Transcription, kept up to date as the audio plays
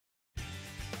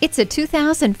It's a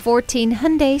 2014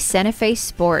 Hyundai Santa Fe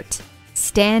Sport.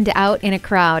 Stand out in a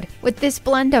crowd with this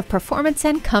blend of performance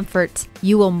and comfort.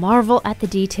 You will marvel at the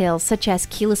details such as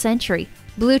keyless entry,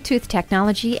 Bluetooth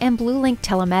technology, and BlueLink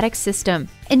telematics system.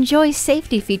 Enjoy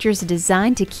safety features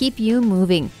designed to keep you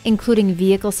moving, including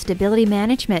vehicle stability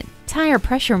management, tire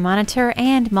pressure monitor,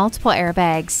 and multiple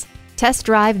airbags. Test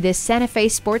drive this Santa Fe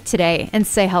Sport today and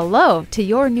say hello to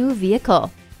your new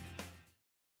vehicle.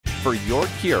 For your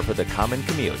cure for the common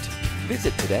commute,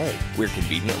 visit today. We're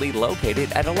conveniently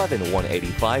located at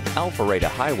 11185 Alpharetta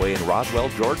Highway in Roswell,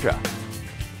 Georgia.